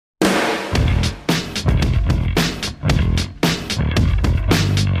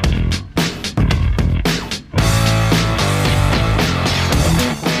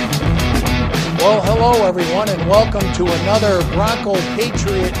hello, everyone, and welcome to another Bronco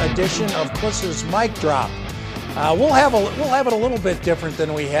Patriot edition of Cliss's Mic Drop. We'll have it a little bit different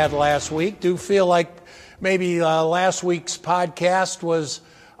than we had last week. Do feel like maybe last week's podcast was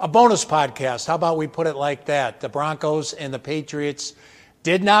a bonus podcast. How about we put it like that? The Broncos and the Patriots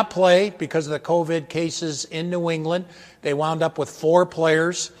did not play because of the COVID cases in New England. They wound up with 4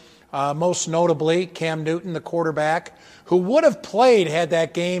 players, most notably Cam Newton, the quarterback, who would have played had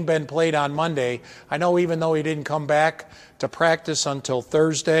that game been played on Monday. I know even though he didn't come back to practice until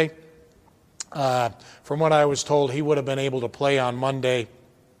Thursday, from what I was told, he would have been able to play on Monday.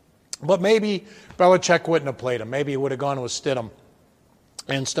 But maybe Belichick wouldn't have played him. Maybe he would have gone with Stidham.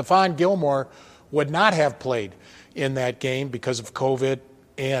 And Stephon Gilmore would not have played in that game because of COVID.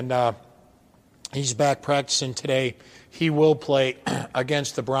 And he's back practicing today. He will play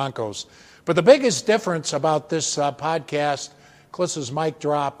against the Broncos. But the biggest difference about this podcast, Cliss's Mic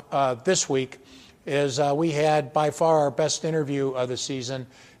Drop this week, is we had by far our best interview of the season,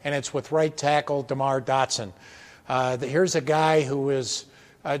 and it's with right tackle DeMar Dotson. Here's a guy who is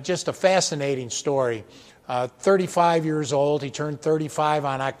just a fascinating story. 35 years old. He turned 35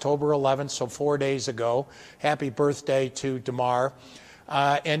 on October 11th, so 4 days ago. Happy birthday to DeMar.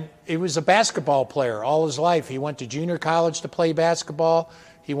 And he was a basketball player all his life. He went to junior college to play basketball.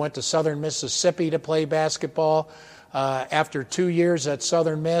 He went to Southern Mississippi to play basketball. After 2 years at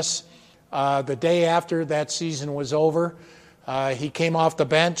Southern Miss, the day after that season was over, he came off the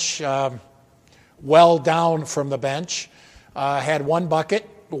bench, well down from the bench, had 1 bucket,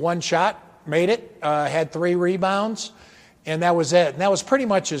 1 shot, made it, had 3 rebounds, and that was it. And that was pretty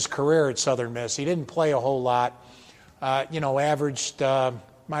much his career at Southern Miss. He didn't play a whole lot. Might have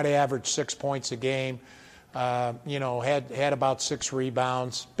averaged 6 points a game. Had about 6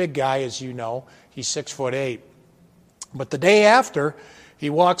 rebounds. Big guy, as you know. He's 6'8". But the day after, he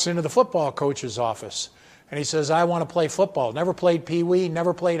walks into the football coach's office, and he says, I want to play football. Never played Pee Wee,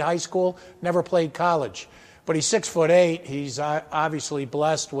 never played high school, never played college. But he's 6'8". He's obviously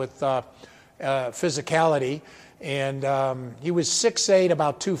blessed with physicality, and he was 6'8",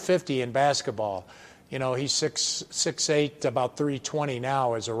 about 250 in basketball. He's 6'8", about 320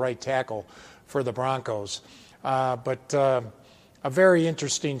 now as a right tackle for the Broncos. But a very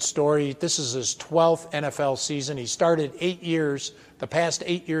interesting story. This is his 12th NFL season. He started the past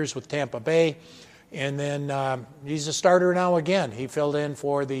 8 years with Tampa Bay, and then he's a starter now again. He filled in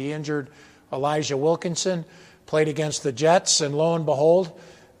for the injured Elijah Wilkinson, played against the Jets, and lo and behold,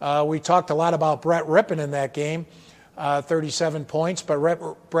 we talked a lot about Brett Rypien in that game, 37 points, but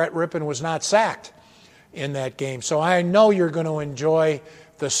Brett Rypien was not sacked in that game. So I know you're going to enjoy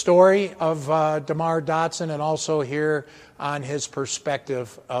the story of DeMar Dotson and also hear on his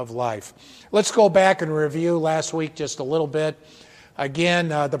perspective of life. Let's go back and review last week just a little bit. Again,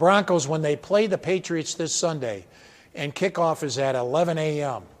 the Broncos, when they play the Patriots this Sunday, and kickoff is at 11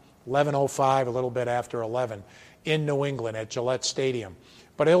 a.m., 11:05, a little bit after 11, in New England at Gillette Stadium.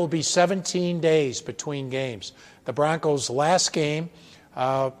 But it will be 17 days between games. The Broncos' last game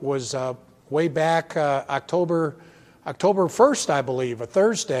was way back October 1st, I believe, a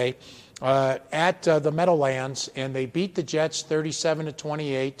Thursday, at the Meadowlands, and they beat the Jets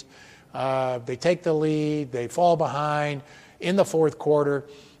 37-28. They take the lead. They fall behind in the fourth quarter.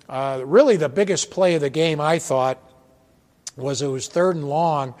 Really, the biggest play of the game, I thought, was it was 3rd and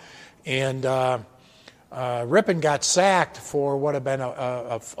long, and Rypien got sacked for what had been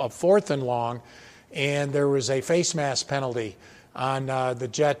a 4th and long, and there was a face mask penalty on the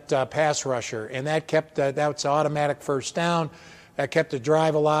Jet pass rusher, and that kept that's automatic first down. That kept the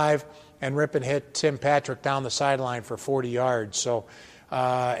drive alive, and Rypien hit Tim Patrick down the sideline for 40 yards. So,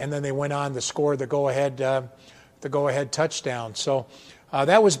 and then they went on to score the go-ahead touchdown. So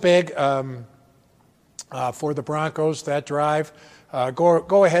that was big for the Broncos, that drive.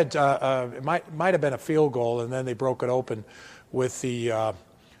 Go ahead. It might have been a field goal, and then they broke it open with the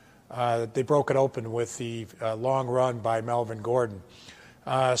long run by Melvin Gordon.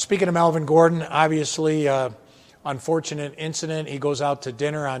 Speaking of Melvin Gordon, obviously unfortunate incident. He goes out to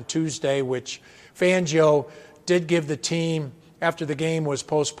dinner on Tuesday, which Fangio did give the team, after the game was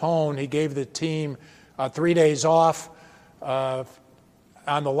postponed, he gave the team 3 days off. On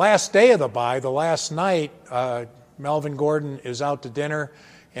the last day of the bye, the last night, Melvin Gordon is out to dinner,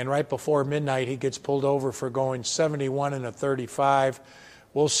 and right before midnight he gets pulled over for going 71 and a 35.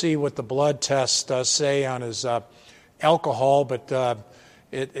 We'll see what the blood tests say on his alcohol, but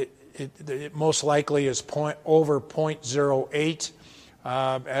it most likely is over 0.08,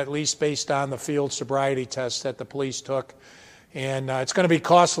 at least based on the field sobriety test that the police took. And it's going to be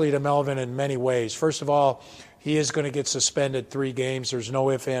costly to Melvin in many ways. First of all, he is going to get suspended 3 games. There's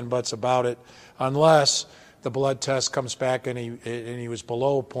no ifs, ands, buts about it, unless the blood test comes back and he was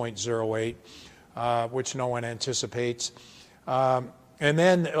below .08, which no one anticipates. And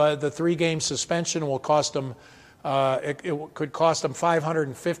then the 3-game suspension will cost him. It could cost him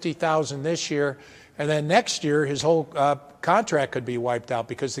 $550,000 this year, and then next year his whole contract could be wiped out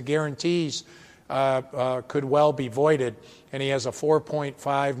because the guarantees could well be voided, and he has a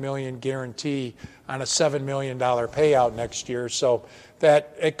 $4.5 million guarantee on a $7 million payout next year. So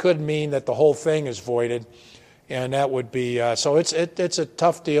that it could mean that the whole thing is voided, and that would be so. It's a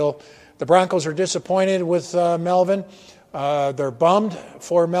tough deal. The Broncos are disappointed with Melvin. They're bummed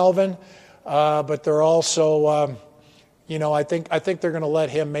for Melvin, but they're also, I think they're going to let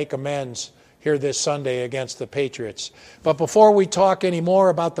him make amends here this Sunday against the Patriots. But before we talk any more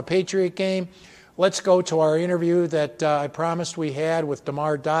about the Patriot game, let's go to our interview that I promised we had with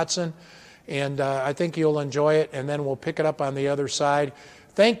DeMar Dotson, and I think you'll enjoy it, and then we'll pick it up on the other side.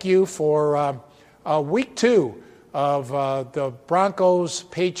 Thank you for week 2 of the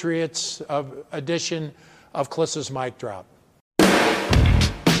Broncos-Patriots edition of Klis's Mic Drop.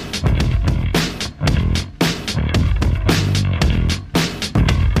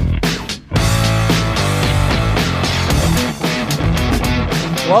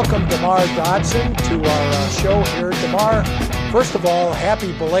 Welcome, DeMar Dotson, to our show here. DeMar, first of all,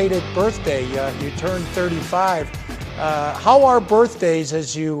 happy belated birthday. You turned 35. How are birthdays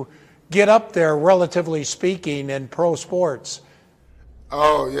as you get up there, relatively speaking, in pro sports?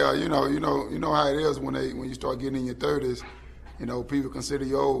 Oh yeah, you know how it is when you start getting in your 30s. People consider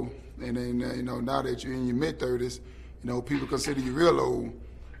you old, and then now that you're in your mid 30s, people consider you real old.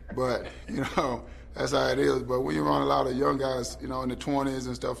 But that's how it is. But when you're around a lot of young guys, in the 20s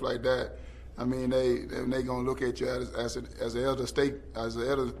and stuff like that, I mean they gonna look at you as an elder statement.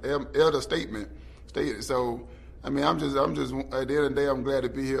 So I mean I'm just at the end of the day I'm glad to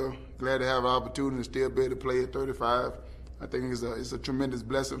be here, glad to have an opportunity to still be able to play at 35. I think it's a tremendous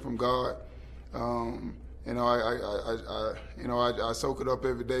blessing from God. I soak it up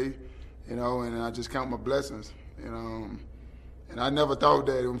every day, and I just count my blessings, And I never thought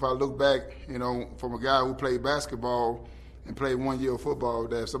that if I look back, from a guy who played basketball and played 1 year of football,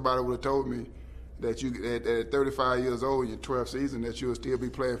 that if somebody would have told me that you at 35 years old in your 12th season that you would still be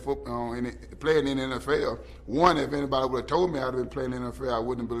playing football playing in the NFL. One, if anybody would have told me I'd have been playing in the NFL, I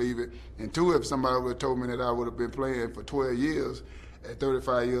wouldn't believe it. And two, if somebody would have told me that I would have been playing for 12 years at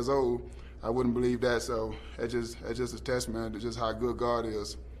 35 years old, I wouldn't believe that. So it's just a testament to just how good God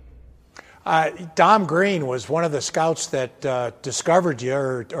is. Dom Green was one of the scouts that discovered you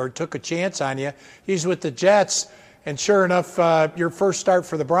or took a chance on you. He's with the Jets, and sure enough, your first start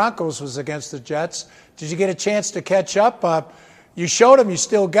for the Broncos was against the Jets. Did you get a chance to catch up? You showed him you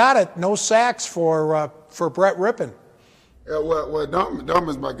still got it. No sacks for Brett Rypien. Yeah, well, Dom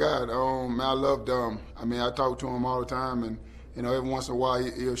is my guy. I love Dom. I mean, I talk to him all the time, and every once in a while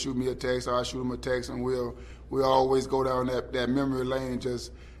he'll shoot me a text, or I'll shoot him a text, and we'll always go down that memory lane,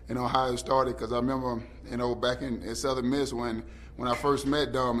 just how it started. Because I remember, back in Southern Miss when I first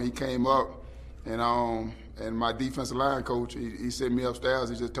met Dom, he came up, and my defensive line coach, he sent me upstairs.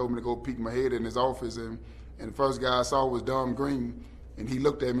 He just told me to go peek my head in his office, and the first guy I saw was Dom Green, and he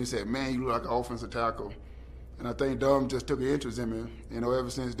looked at me and said, "Man, you look like an offensive tackle." And I think Dom just took an interest in me, ever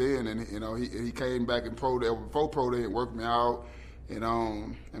since then. And he came back in pro day. Before pro day, and worked me out.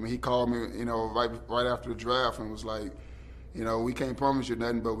 He called me, right after the draft, and was like, we can't promise you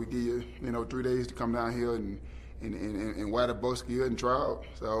nothing, but we give you, 3 days to come down here and wire the bus gear and try out.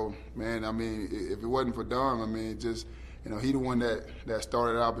 So, man, I mean, if it wasn't for Dom, I mean, just, he the one that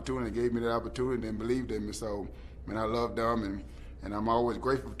started the opportunity, gave me that opportunity, and believed in me. So, man, I love Dom, and I'm always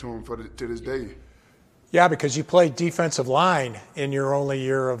grateful to him to this day. Yeah, because you played defensive line in your only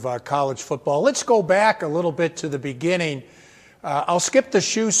year of college football. Let's go back a little bit to the beginning. I'll skip the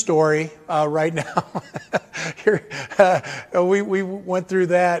shoe story right now. Here, we went through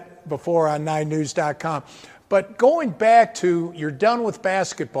that before on 9news.com. But going back to, you're done with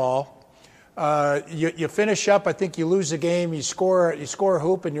basketball. You finish up. I think you lose a game. You score a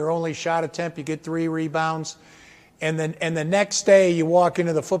hoop in your only shot attempt. You get 3 rebounds. And the next day you walk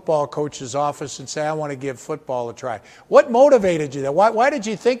into the football coach's office and say, "I want to give football a try." What motivated you? Why did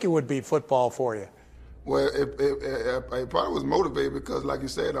you think it would be football for you? Well, it probably was motivated because, like you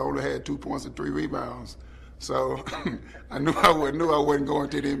said, I only had 2 points and 3 rebounds. So I knew I wasn't going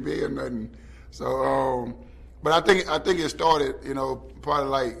to the NBA or nothing. So, but I think it started, probably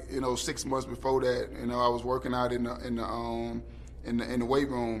like 6 months before that. I was working out in the weight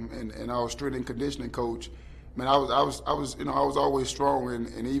room, and I was strength and conditioning coach. man, I was always strong,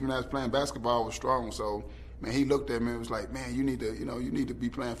 and even as playing basketball, I was strong. So, man, he looked at me and was like, man, you need to be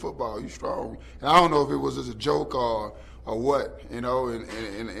playing football. You strong. And I don't know if it was just a joke or what, and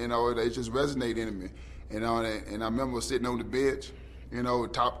it just resonated in me, and I remember sitting on the bench,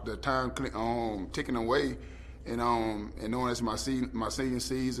 the time ticking away, and knowing it's my senior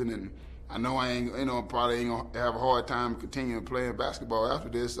season, and I know I probably ain't gonna have a hard time continuing playing basketball after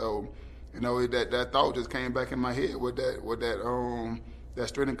this. So, that thought just came back in my head with that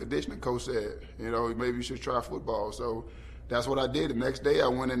strength and conditioning coach said, maybe you should try football. So that's what I did. The next day I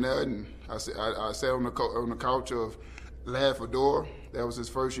went in there and I sat on the couch of Larry Fedora. That was his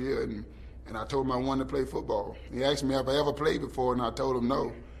first year, and I told him I wanted to play football. He asked me if I ever played before, and I told him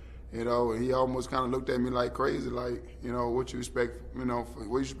no. And he almost kind of looked at me like crazy, like, what you expect, what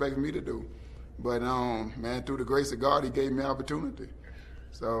you expect me to do. But, man, through the grace of God, he gave me opportunity.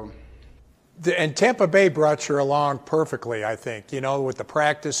 So. And Tampa Bay brought you along perfectly, I think, with the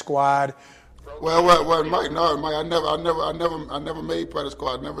practice squad. Well, Mike, I never made practice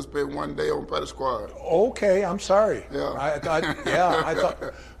squad. I never spent one day on practice squad. Okay, I'm sorry. Yeah. I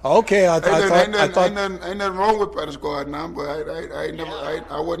thought. Okay, I thought. Ain't nothing wrong with practice squad now, but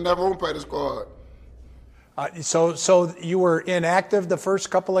I wasn't never on practice squad. So you were inactive the first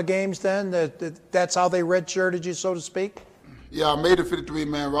couple of games then? That's how they redshirted you, so to speak? Yeah, I made a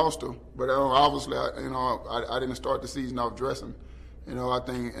 53-man roster, but obviously, I didn't start the season off dressing. I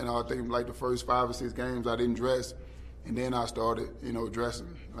think like the first 5 or 6 games I didn't dress, and then I started, dressing.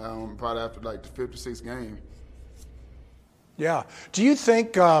 Probably after like the 5th or 6th game. Yeah. Do you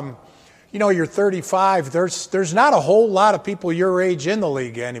think, you're 35? There's not a whole lot of people your age in the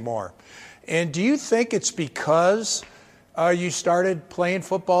league anymore, and do you think it's because you started playing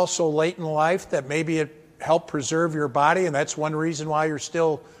football so late in life that maybe it helped preserve your body, and that's one reason why you're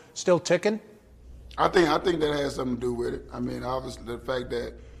still ticking? I think that has something to do with it. I mean, obviously the fact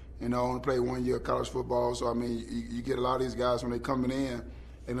that I only played 1 year of college football, so I mean, you get a lot of these guys when they coming in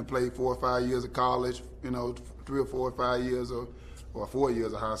and they play 4 or 5 years of college, 3 or 4 or 5 years or 4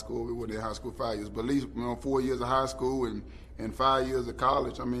 years of high school. We weren't in high school 5 years, but at least 4 years of high school and 5 years of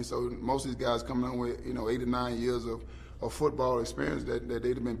college. I mean, so most of these guys coming in with 8 or 9 years of football experience that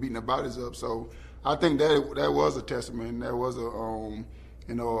they'd have been beating their bodies up. So I think that was a testament. That was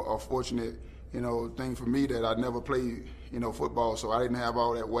a fortunate thing for me that I never played football, so I didn't have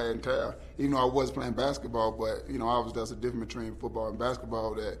all that wear and tear. Even though I was playing basketball, but obviously that's a difference between football and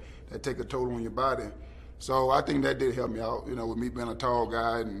basketball that take a toll on your body. So I think that did help me out. With me being a tall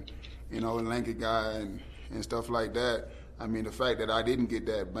guy and a lanky guy and stuff like that. I mean, the fact that I didn't get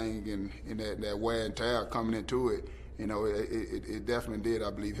that bang and that wear and tear coming into it, it definitely did,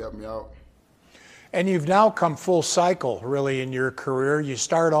 I believe, help me out. And you've now come full cycle, really, in your career. You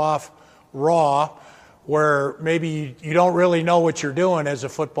start off raw, where maybe you don't really know what you're doing as a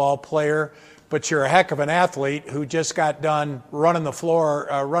football player, but you're a heck of an athlete who just got done running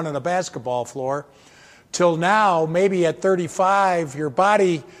the basketball floor. Till now, maybe at 35, your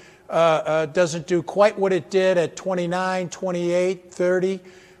body doesn't do quite what it did at 29, 28, 30,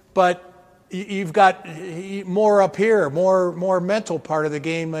 but you've got more up here, more mental part of the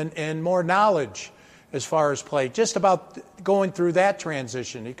game and more knowledge as far as play. Just about going through that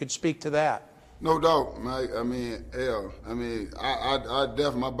transition, you could speak to that. No doubt, Mike. I mean, hell, I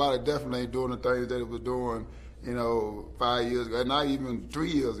definitely, my body definitely ain't doing the things that it was doing, 5 years ago, and not even 3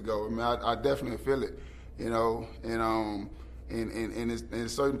 years ago. I mean, I definitely feel it, and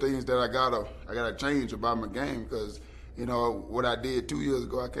it's certain things that I gotta change about my game because, what I did 2 years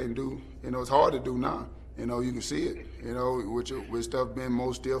ago I can't do. It's hard to do now. You can see it. With stuff being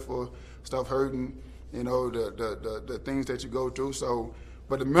more stiff or stuff hurting. The things that you go through. So,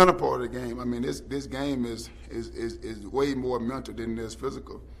 but the mental part of the game, I mean, this game is way more mental than it is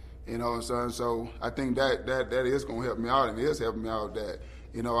physical. So I think that is going to help me out, and it is helping me out that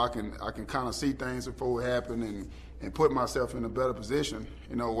I can kind of see things before it happen and put myself in a better position.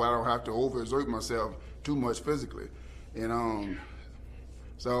 Where I don't have to overexert myself too much physically.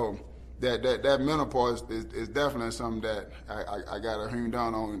 So that mental part is definitely something that I got to hone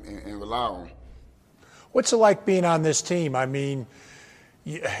down on and rely on. What's it like being on this team? I mean,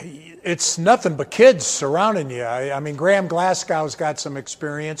 it's nothing but kids surrounding you. I mean, Graham Glasgow's got some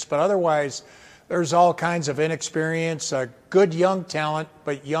experience, but otherwise there's all kinds of inexperience, good young talent,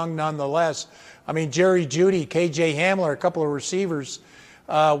 but young nonetheless. I mean, Jerry Jeudy, KJ Hamler, a couple of receivers,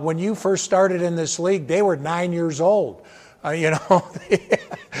 when you first started in this league, they were 9 years old.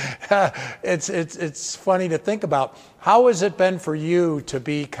 It's funny to think about. How has it been for you to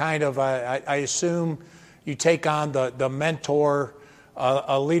be kind of, I assume you take on the mentor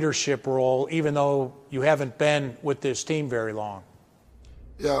a leadership role, even though you haven't been with this team very long?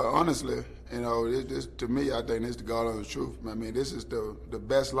 Yeah, honestly, this to me, I think this is the God honest truth. I mean, this is the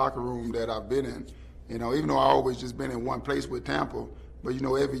best locker room that I've been in. Even though I always just been in one place with Tampa, but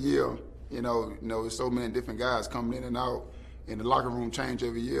every year, there's so many different guys coming in and out, and the locker room change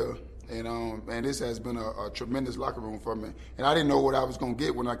every year. And this has been a tremendous locker room for me. And I didn't know what I was going to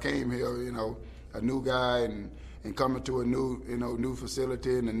get when I came here. A new guy and coming to a new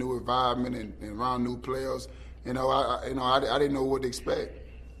facility and a new environment and around new players. I didn't know what to expect.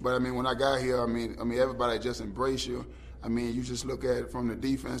 But I mean, when I got here, I mean, everybody just embrace you. I mean, you just look at it from the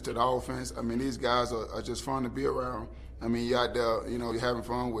defense to the offense. I mean, these guys are just fun to be around. I mean, you're out there, you're having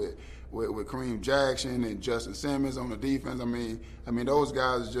fun with Kareem Jackson and Justin Simmons on the defense. I mean, those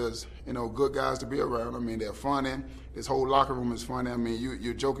guys are just, good guys to be around. I mean, they're funny. This whole locker room is funny. I mean,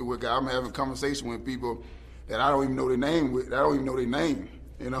 you're joking with guys. I'm having conversation with people that I don't even know their name with. I don't even know their name.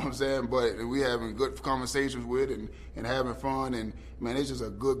 You know what I'm saying? But we having good conversations with and having fun. And, man, it's just a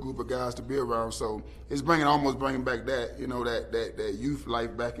good group of guys to be around. So it's almost bringing back that, that youth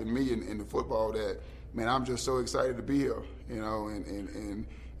life back in me in the football that, man, I'm just so excited to be here, and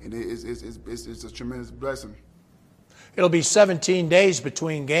it's a tremendous blessing. It'll be 17 days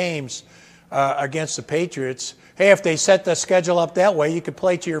between games against the Patriots. Hey, if they set the schedule up that way, you could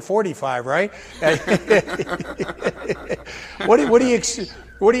play to your 45, right? What do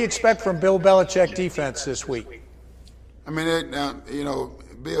you expect from Bill Belichick defense this week? I mean,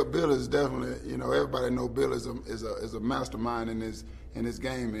 Bill is definitely, everybody know Bill is a mastermind in this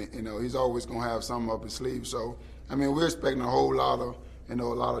game. And, he's always going to have something up his sleeve. So, I mean, we're expecting a whole lot of, a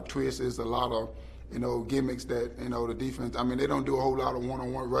lot of twists, a lot of, gimmicks that, the defense. I mean, they don't do a whole lot of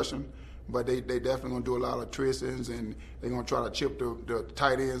one-on-one rushing, but they definitely going to do a lot of twistings, and they're going to try to chip the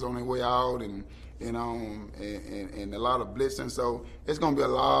tight ends on their way out, and a lot of blitzing. So it's going to be a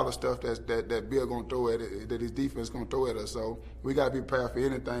lot of stuff that Bill going to throw at it, that his defense going to throw at us. So we got to be prepared for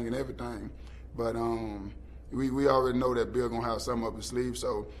anything and everything. But we already know that Bill going to have something up his sleeve.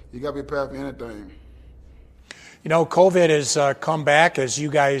 So you got to be prepared for anything. COVID has come back, as you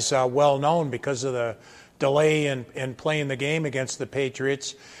guys well known, because of the delay in playing the game against the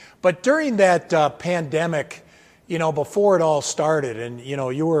Patriots. But during that pandemic, before it all started, and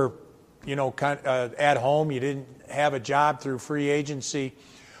you were, at home, you didn't have a job through free agency.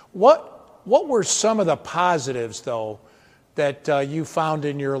 What were some of the positives, though, that you found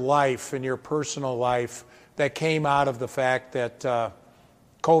in your life, in your personal life, that came out of the fact that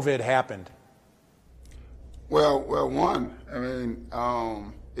COVID happened? Well, one, I mean,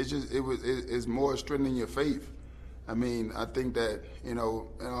 it's more strengthening your faith. I mean, I think that,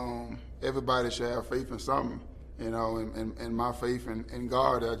 everybody should have faith in something, and my faith in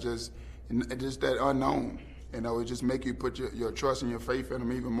God are just that unknown. It just make you put your trust and your faith in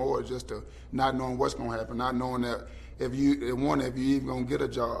Him even more, just to not knowing what's going to happen, not knowing that if you even going to get a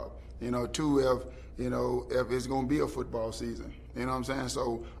job, two, if it's going to be a football season. You know what I'm saying?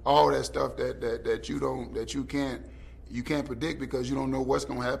 So all that stuff that you can't predict, because you don't know what's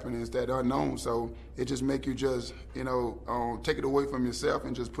going to happen. It's that unknown. So it just make you just take it away from yourself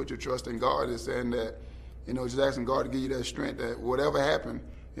and just put your trust in God, and saying that just asking God to give you that strength, that whatever happened,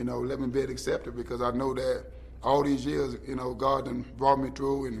 let me be accepted, because I know that all these years God done brought me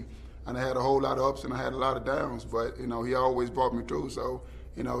through, and I had a whole lot of ups and I had a lot of downs, but He always brought me through. So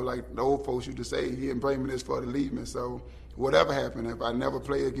like the old folks used to say, He didn't bring me this for to leave me. So whatever happened, if I never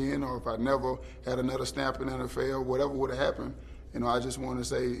play again, or if I never had another snap in the NFL, whatever would have happened, I just want to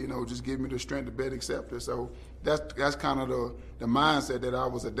say, just give me the strength to be accepted. So that's kind of the mindset that I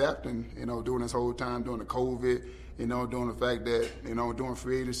was adapting, during this whole time, during the COVID, during the fact that, during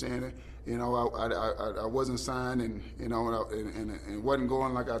free agency, I wasn't signed, and and wasn't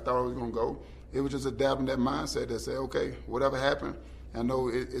going like I thought I was going to go. It was just adapting that mindset that said, okay, whatever happened, I know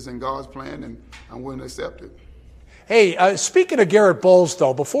it's in God's plan, and I'm willing to accept it. Hey, speaking of Garrett Bowles,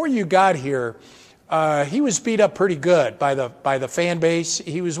 though, before you got here, he was beat up pretty good by the fan base.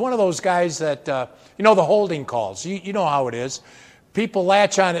 He was one of those guys that, the holding calls. You know how it is. People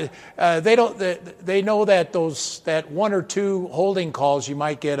latch on it. They know that one or two holding calls you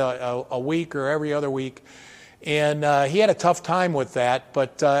might get a week or every other week, and he had a tough time with that.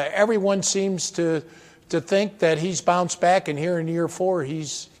 But everyone seems to think that he's bounced back, and here in year 4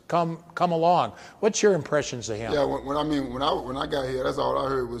 he's come along. What's your impressions of him? Yeah, when I got here, that's all I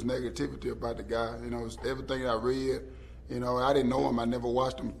heard was negativity about the guy. Everything I read, I didn't know him. I never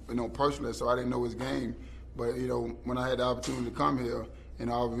watched him, personally, so I didn't know his game. But when I had the opportunity to come here, I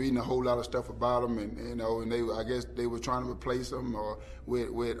was reading a whole lot of stuff about him, and I guess they were trying to replace him with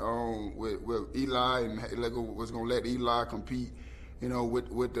Eli, and was going to let Eli compete.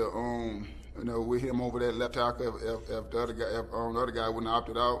 with the with him over that left tackle if the other guy wouldn't have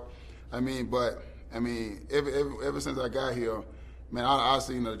opted out. Ever since I got here, man, I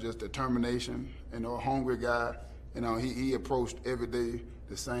seen just determination, a hungry guy. He approached every day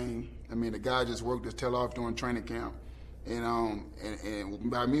the same. The guy just worked his tail off during training camp. And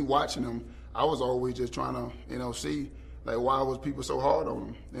by me watching him, I was always just trying to, see, like, why was people so hard on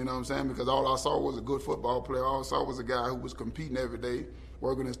him? You know what I'm saying? Because all I saw was a good football player. All I saw was a guy who was competing every day,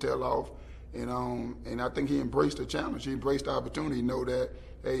 working his tail off. And I think he embraced the challenge. He embraced the opportunity. He know that,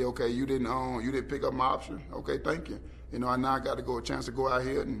 hey, okay, you didn't pick up my option. Okay, thank you. Now I got to go a chance to go out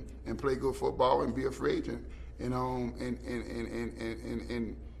here and play good football and be a free agent. And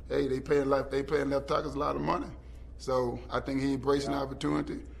hey, they paying left tackles a lot of money. So I think he embraced the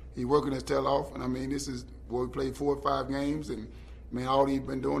opportunity. He working his tail off, and this is we played 4 or 5 games, and all he's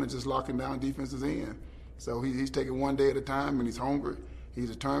been doing is just locking down defenses in. So he's taking one day at a time, and he's hungry, he's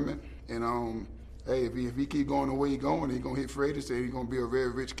determined, and hey, if he keep going the way he's going gonna hit free agency. He's gonna be a very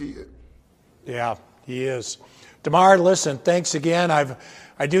rich kid. Yeah, he is. DeMar, listen, thanks again.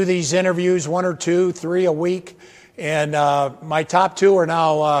 I do these interviews 1 or 2, 3 a week, and my top 2 are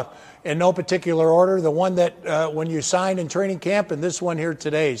now. In no particular order, the one that when you signed in training camp and this one here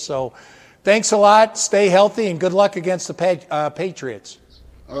today. So thanks a lot. Stay healthy and good luck against the Patriots.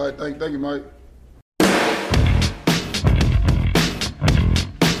 All right. Thank you, Mike.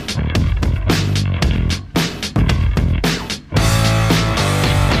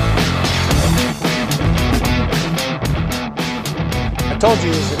 I told you he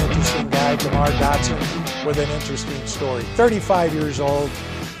was an interesting guy, DeMar Dotson, with an interesting story. 35 years old.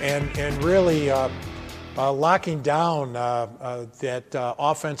 And really locking down that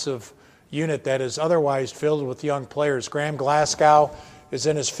offensive unit that is otherwise filled with young players. Graham Glasgow is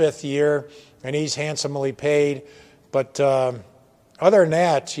in his 5th year, and he's handsomely paid. But other than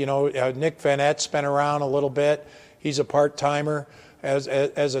that, Nick Vanette's been around a little bit. He's a part-timer as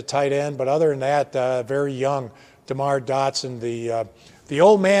a tight end. But other than that, very young DeMar Dotson, the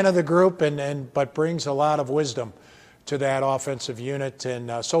old man of the group, but brings a lot of wisdom to that offensive unit,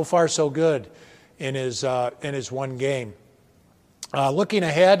 and so far so good in his one game. Looking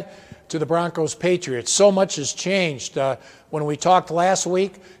ahead to the Broncos-Patriots, so much has changed. When we talked last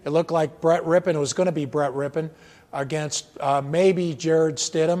week, it looked like Brett Rippon was going to be Brett Rippon against maybe Jarrett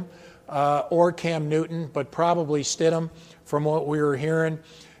Stidham or Cam Newton, but probably Stidham from what we were hearing.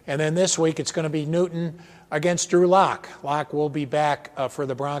 And then this week it's going to be Newton against Drew Lock. Lock will be back for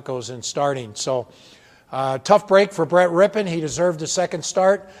the Broncos and starting. So tough break for Brett Rippon. He deserved a second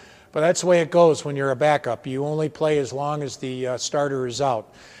start, but that's the way it goes when you're a backup. You only play as long as the starter is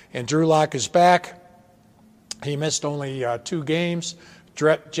out. And Drew Lock is back. He missed only 2 games.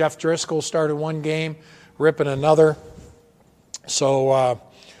 Jeff Driscoll started 1 game, Rippon another. So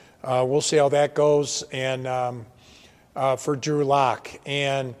we'll see how that goes. And for Drew Lock.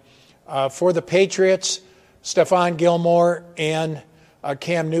 And for the Patriots, Stephon Gilmore and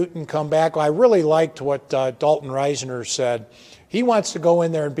Cam Newton come back. I really liked what Dalton Reisner said. He wants to go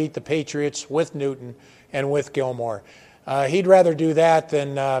in there and beat the Patriots with Newton and with Gilmore. He'd rather do that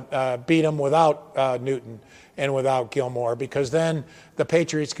than beat them without Newton and without Gilmore, because then the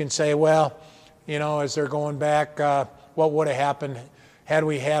Patriots can say, well, as they're going back, what would have happened had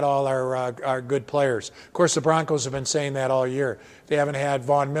we had all our good players? Of course, the Broncos have been saying that all year. They haven't had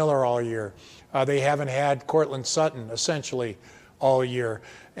Von Miller all year. They haven't had Cortland Sutton, essentially, all year.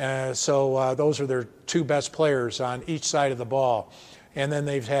 So those are their 2 best players on each side of the ball. And then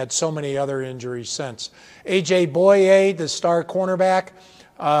they've had so many other injuries since. A.J. Boye, the star cornerback,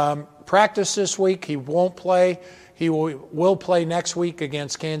 practiced this week. He won't play. He will play next week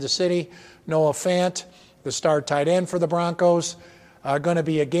against Kansas City. Noah Fant, the star tight end for the Broncos, going to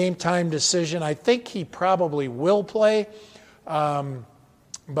be a game-time decision. I think he probably will play,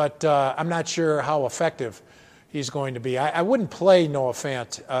 but I'm not sure how effective he's going to be. I wouldn't play Noah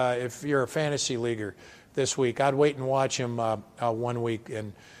Fant if you're a fantasy leaguer this week. I'd wait and watch him 1 week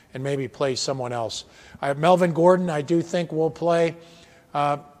and maybe play someone else. Melvin Gordon, I do think will play.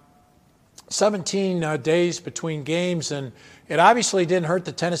 17 days between games, and it obviously didn't hurt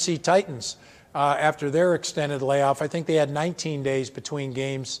the Tennessee Titans after their extended layoff. I think they had 19 days between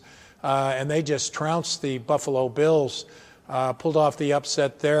games, and they just trounced the Buffalo Bills, pulled off the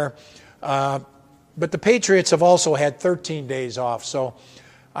upset there. But the Patriots have also had 13 days off, so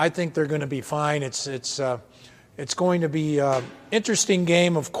I think they're going to be fine. It's going to be an interesting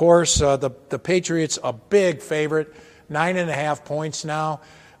game, of course. The Patriots, a big favorite, 9.5 points now.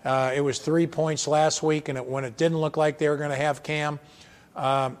 It was 3 points last week, and when it didn't look like they were going to have Cam.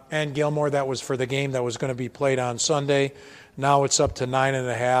 and Gilmore. That was for the game that was going to be played on Sunday. Now it's up to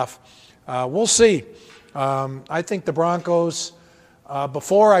 9.5. We'll see. I think the Broncos,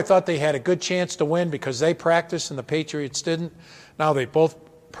 before I thought they had a good chance to win because they practiced and the Patriots didn't. Now they both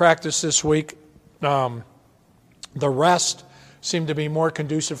practiced this week. The rest seemed to be more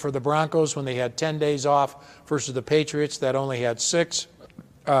conducive for the Broncos when they had 10 days off versus the Patriots that only had 6.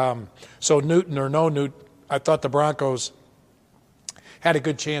 So Newton or no Newton, I thought the Broncos had a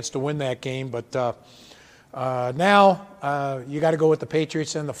good chance to win that game. But now you got to go with the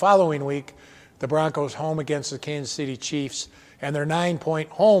Patriots. And the following week, the Broncos home against the Kansas City Chiefs, and they're 9-point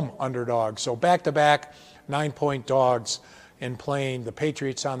home underdogs. So back-to-back 9-point dogs in playing the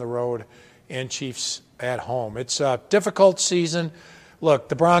Patriots on the road and Chiefs at home. It's a difficult season. Look,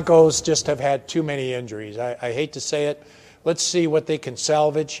 the Broncos just have had too many injuries. I hate to say it. Let's see what they can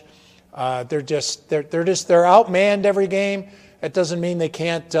salvage. They're outmanned every game. That doesn't mean they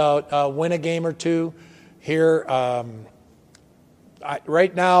can't win a game or two here.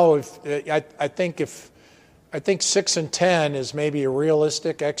 Right now, I think 6-10 is maybe a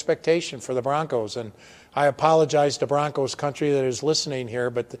realistic expectation for the Broncos, and I apologize to Broncos country that is listening here,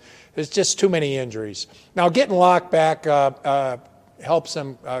 but there's just too many injuries. Now, getting Locke back helps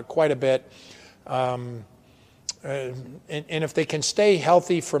them quite a bit. And if they can stay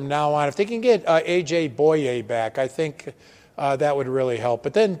healthy from now on, if they can get A.J. Boye back, I think that would really help.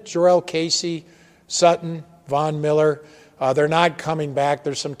 But then Jarrell Casey, Sutton, Von Miller, they're not coming back.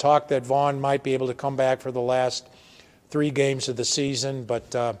 There's some talk that Vaughn might be able to come back for the last 3 games of the season,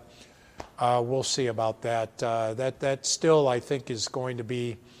 but we'll see about that. That still, I think, is going to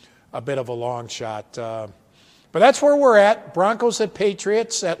be a bit of a long shot. But that's where we're at. Broncos at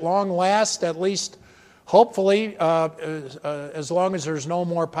Patriots at long last, at least hopefully, as long as there's no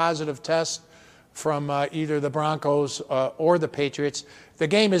more positive tests from either the Broncos or the Patriots. The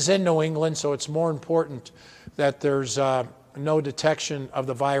game is in New England, so it's more important that there's no detection of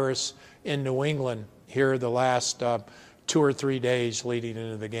the virus in New England here the last 2 or 3 days leading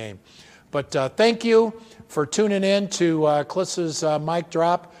into the game. But thank you for tuning in to Kliss's Mic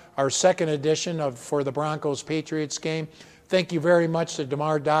Drop, our second edition for the Broncos-Patriots game. Thank you very much to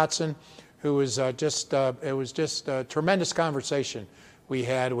DeMar Dotson, who was it was just a tremendous conversation we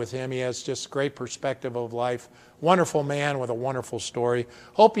had with him. He has just great perspective of life. Wonderful man with a wonderful story.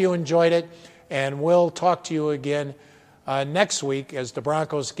 Hope you enjoyed it, and we'll talk to you again next week as the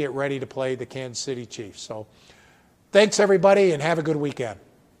Broncos get ready to play the Kansas City Chiefs. So thanks, everybody, and have a good weekend.